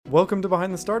Welcome to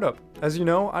Behind the Startup. As you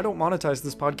know, I don't monetize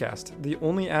this podcast. The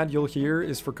only ad you'll hear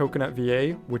is for Coconut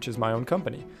VA, which is my own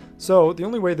company. So the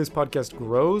only way this podcast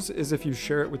grows is if you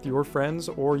share it with your friends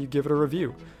or you give it a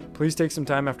review. Please take some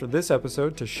time after this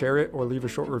episode to share it or leave a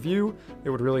short review. It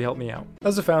would really help me out.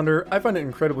 As a founder, I find it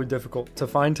incredibly difficult to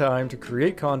find time to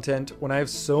create content when I have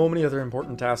so many other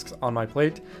important tasks on my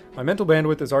plate. My mental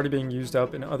bandwidth is already being used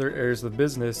up in other areas of the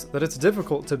business that it's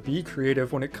difficult to be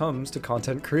creative when it comes to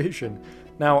content creation.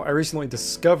 Now, I recently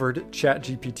discovered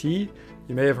GPT.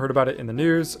 You may have heard about it in the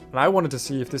news, and I wanted to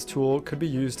see if this tool could be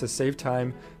used to save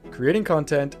time creating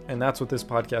content, and that's what this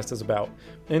podcast is about.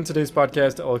 In today's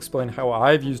podcast, I'll explain how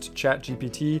I've used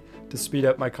ChatGPT to speed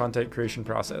up my content creation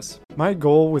process. My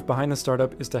goal with Behind the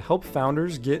Startup is to help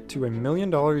founders get to $1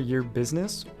 million a year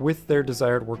business with their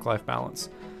desired work-life balance.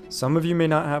 Some of you may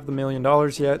not have the $1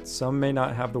 million yet, some may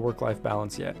not have the work-life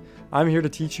balance yet. I'm here to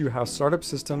teach you how startup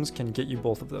systems can get you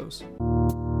both of those.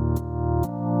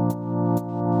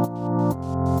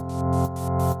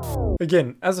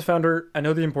 Again, as a founder, I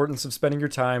know the importance of spending your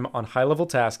time on high-level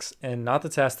tasks and not the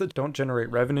tasks that don't generate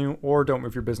revenue or don't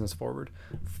move your business forward.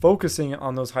 Focusing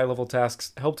on those high-level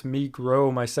tasks helped me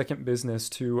grow my second business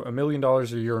to $1 million a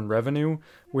year in revenue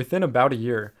within about a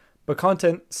year. But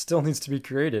content still needs to be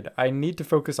created. I need to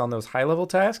focus on those high-level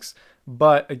tasks,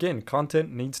 but again,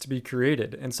 content needs to be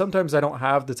created, and sometimes I don't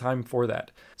have the time for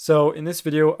that. So in this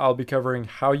video, I'll be covering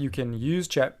how you can use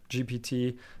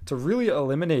ChatGPT to really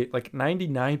eliminate like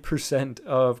 99%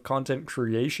 of content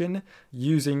creation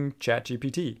using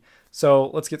ChatGPT.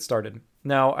 So let's get started.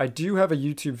 Now, I do have a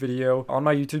YouTube video on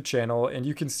my YouTube channel, and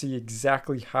you can see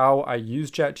exactly how I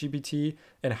use ChatGPT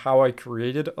and how I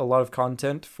created a lot of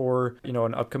content for,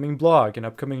 an upcoming blog, an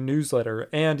upcoming newsletter,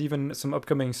 and even some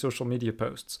upcoming social media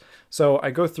posts. So I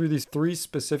go through these 3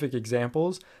 specific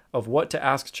examples of what to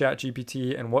ask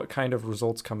ChatGPT and what kind of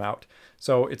results come out.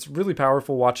 So it's really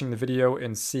powerful watching the video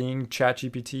and seeing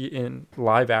ChatGPT in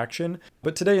live action.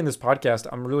 But today in this podcast,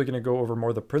 I'm really going to go over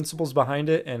more the principles behind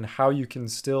it and how you can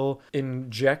still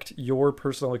inject your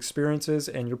personal experiences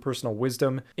and your personal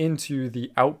wisdom into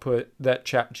the output that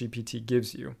ChatGPT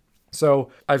gives you. So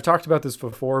I've talked about this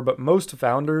before, but most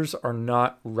founders are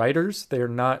not writers. They are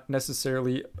not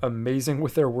necessarily amazing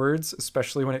with their words,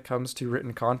 especially when it comes to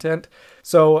written content.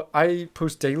 So I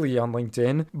post daily on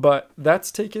LinkedIn, but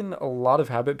that's taken a lot of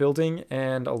habit building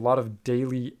and a lot of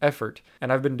daily effort.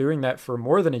 And I've been doing that for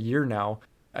more than a year now.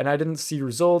 And I didn't see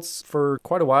results for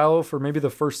quite a while, for maybe the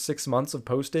first 6 months of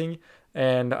posting.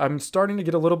 And I'm starting to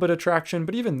get a little bit of traction,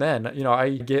 but even then, I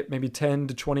get maybe 10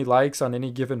 to 20 likes on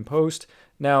any given post.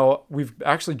 Now, we've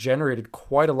actually generated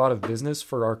quite a lot of business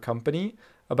for our company.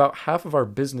 About half of our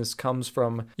business comes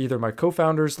from either my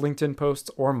co-founders' LinkedIn posts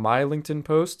or my LinkedIn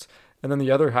posts. And then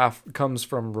the other half comes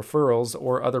from referrals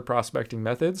or other prospecting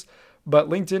methods. But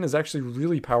LinkedIn is actually a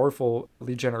really powerful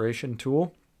lead generation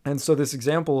tool. And so this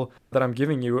example that I'm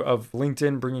giving you of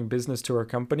LinkedIn bringing business to our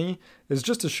company is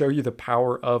just to show you the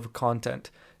power of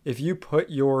content. If you put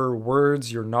your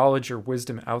words, your knowledge, your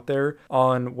wisdom out there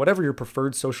on whatever your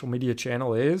preferred social media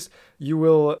channel is, you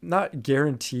will not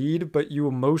guaranteed, but you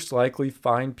will most likely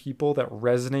find people that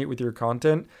resonate with your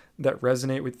content, that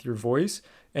resonate with your voice,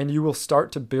 and you will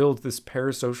start to build this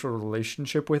parasocial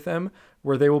relationship with them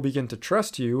where they will begin to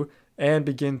trust you and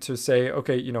begin to say,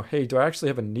 okay, hey, do I actually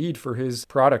have a need for his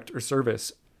product or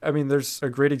service? I mean, there's a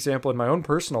great example in my own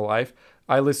personal life.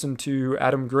 I listen to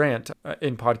Adam Grant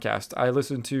in podcast. I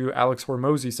listen to Alex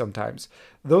Hormozy sometimes.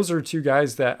 Those are 2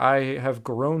 guys that I have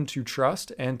grown to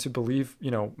trust and to believe,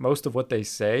 most of what they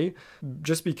say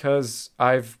just because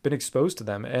I've been exposed to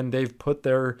them and they've put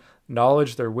their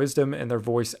knowledge, their wisdom, and their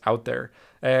voice out there.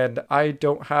 And I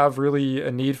don't have really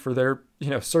a need for their,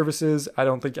 services. I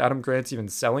don't think Adam Grant's even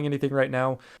selling anything right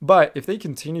now. But if they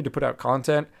continue to put out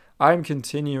content, I'm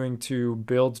continuing to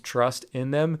build trust in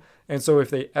them. And so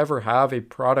if they ever have a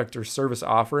product or service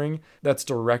offering that's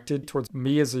directed towards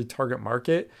me as a target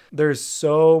market, there's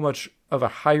so much of a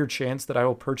higher chance that I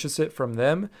will purchase it from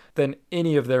them than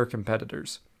any of their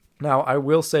competitors. Now, I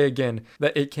will say again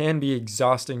that it can be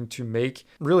exhausting to make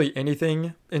really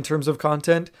anything in terms of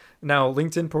content. Now,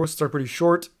 LinkedIn posts are pretty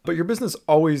short, but your business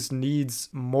always needs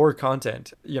more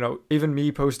content. Even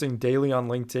me posting daily on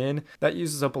LinkedIn, that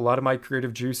uses up a lot of my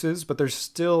creative juices, but there's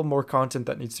still more content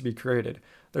that needs to be created.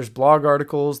 There's blog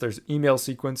articles, there's email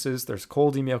sequences, there's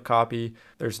cold email copy,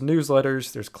 there's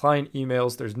newsletters, there's client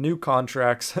emails, there's new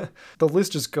contracts. The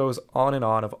list just goes on and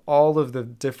on of all of the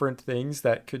different things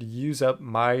that could use up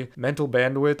my mental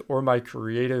bandwidth or my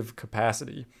creative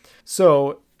capacity.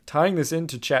 So tying this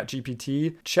into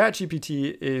ChatGPT,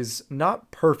 ChatGPT is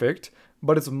not perfect,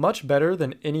 but it's much better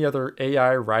than any other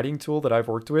AI writing tool that I've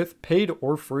worked with, paid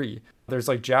or free. There's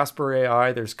like Jasper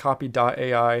AI, there's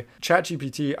Copy.ai.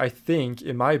 ChatGPT, I think,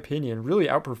 in my opinion, really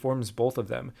outperforms both of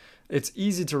them. It's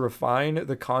easy to refine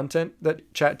the content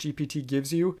that ChatGPT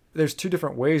gives you. There's two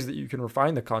different ways that you can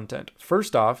refine the content.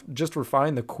 First off, just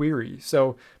refine the query.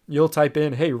 So you'll type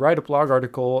in, hey, write a blog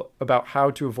article about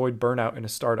how to avoid burnout in a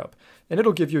startup. And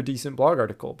it'll give you a decent blog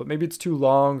article, but maybe it's too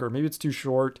long, or maybe it's too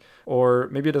short, or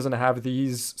maybe it doesn't have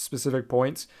these specific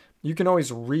points. You can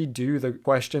always redo the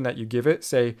question that you give it.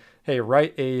 Say, hey,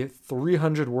 write a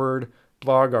 300-word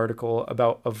blog article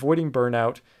about avoiding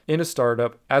burnout in a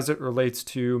startup as it relates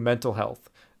to mental health.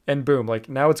 And boom, like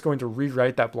now it's going to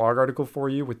rewrite that blog article for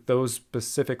you with those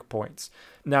specific points.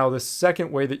 Now, the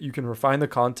second way that you can refine the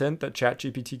content that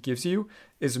ChatGPT gives you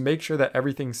is make sure that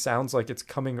everything sounds like it's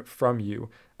coming from you,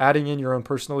 adding in your own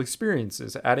personal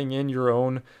experiences, adding in your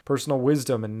own personal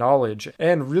wisdom and knowledge,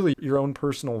 and really your own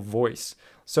personal voice.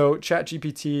 So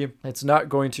ChatGPT, it's not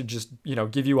going to just,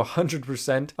 give you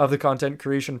 100% of the content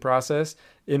creation process.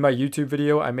 In my YouTube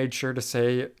video, I made sure to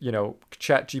say,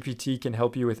 ChatGPT can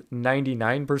help you with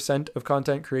 99% of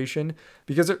content creation,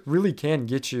 because it really can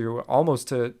get you almost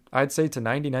to, I'd say, to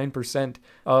 99%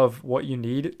 of what you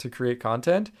need to create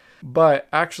content. But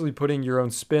actually putting your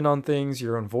own spin on things,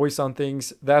 your own voice on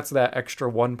things, that's that extra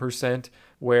 1%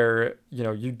 where,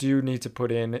 you do need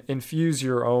to infuse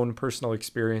your own personal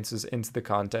experiences into the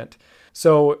content.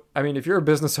 So, if you're a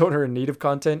business owner in need of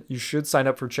content, you should sign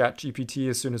up for ChatGPT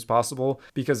as soon as possible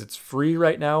because it's free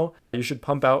right now. You should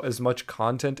pump out as much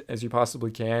content as you possibly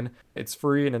can. It's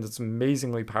free and it's an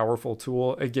amazingly powerful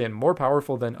tool. Again, more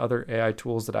powerful than other AI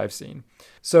tools that I've seen.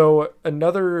 So,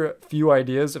 another few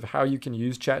ideas of how you can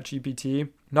use ChatGPT.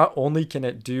 Not only can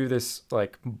it do this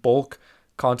like bulk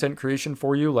content creation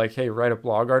for you, like, hey, write a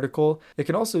blog article. It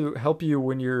can also help you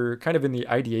when you're kind of in the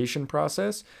ideation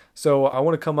process. So I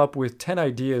want to come up with 10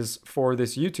 ideas for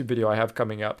this YouTube video I have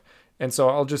coming up. And so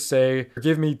I'll just say,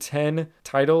 give me 10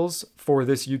 titles for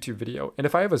this YouTube video. And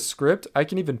if I have a script, I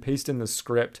can even paste in the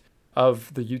script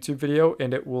of the YouTube video,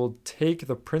 and it will take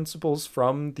the principles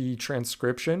from the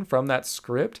transcription from that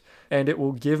script, and it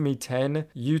will give me 10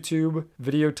 YouTube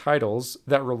video titles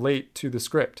that relate to the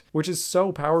script, which is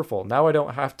so powerful. Now I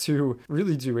don't have to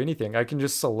really do anything. I can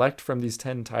just select from these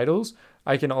 10 titles.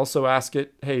 I can also ask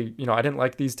it, hey, I didn't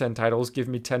like these 10 titles, give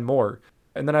me 10 more.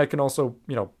 And then I can also,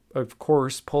 of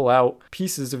course, pull out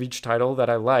pieces of each title that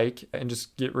I like and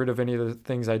just get rid of any of the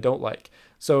things I don't like.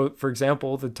 So, for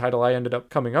example, the title I ended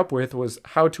up coming up with was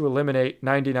How to Eliminate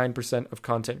 99% of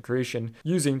Content Creation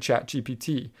Using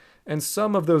ChatGPT. And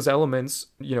some of those elements,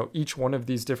 each one of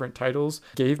these different titles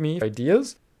gave me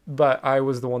ideas, but I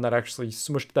was the one that actually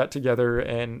smushed that together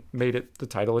and made it the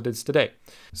title it is today.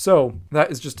 So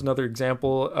that is just another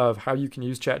example of how you can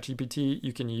use ChatGPT.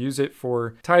 You can use it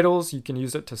for titles. You can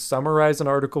use it to summarize an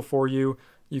article for you.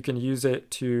 You can use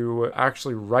it to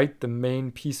actually write the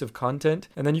main piece of content.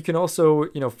 And then you can also,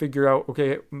 figure out,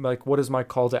 okay, like what is my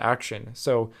call to action?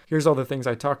 So here's all the things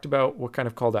I talked about. What kind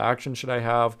of call to action should I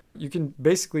have? You can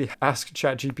basically ask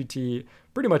ChatGPT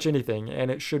pretty much anything, and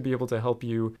it should be able to help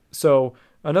you. So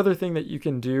another thing that you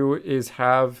can do is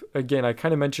have, again, I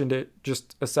kind of mentioned it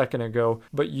just a second ago,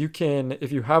 but you can,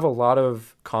 if you have a lot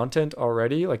of content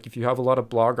already, like if you have a lot of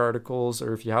blog articles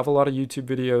or if you have a lot of YouTube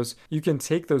videos, you can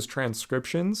take those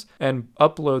transcriptions and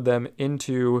upload them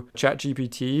into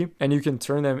ChatGPT, and you can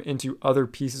turn them into other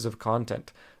pieces of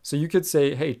content. So you could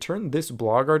say, hey, turn this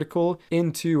blog article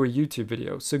into a YouTube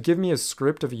video. So give me a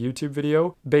script of a YouTube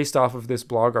video based off of this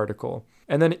blog article.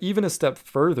 And then even a step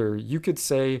further, you could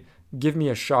say, give me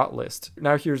a shot list.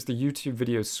 Now here's the YouTube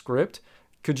video script.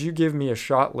 Could you give me a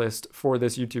shot list for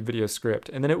this YouTube video script?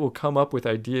 And then it will come up with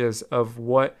ideas of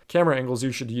what camera angles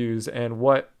you should use and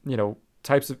what,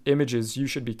 types of images you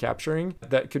should be capturing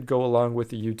that could go along with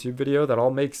the YouTube video that all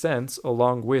make sense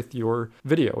along with your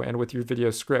video and with your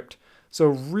video script. So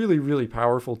really, really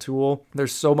powerful tool.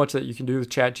 There's so much that you can do with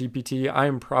ChatGPT. I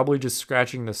am probably just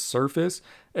scratching the surface.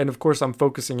 And of course, I'm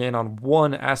focusing in on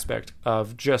one aspect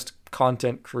of just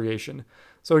content creation.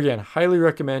 So again, highly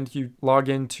recommend you log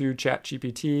into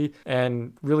ChatGPT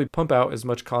and really pump out as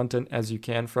much content as you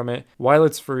can from it while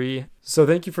it's free. So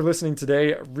thank you for listening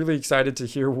today. Really excited to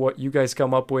hear what you guys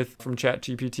come up with from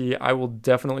ChatGPT. I will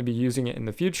definitely be using it in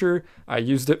the future. I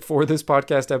used it for this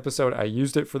podcast episode. I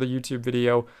used it for the YouTube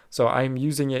video. So I'm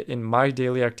using it in my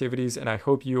daily activities, and I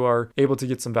hope you are able to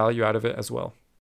get some value out of it as well.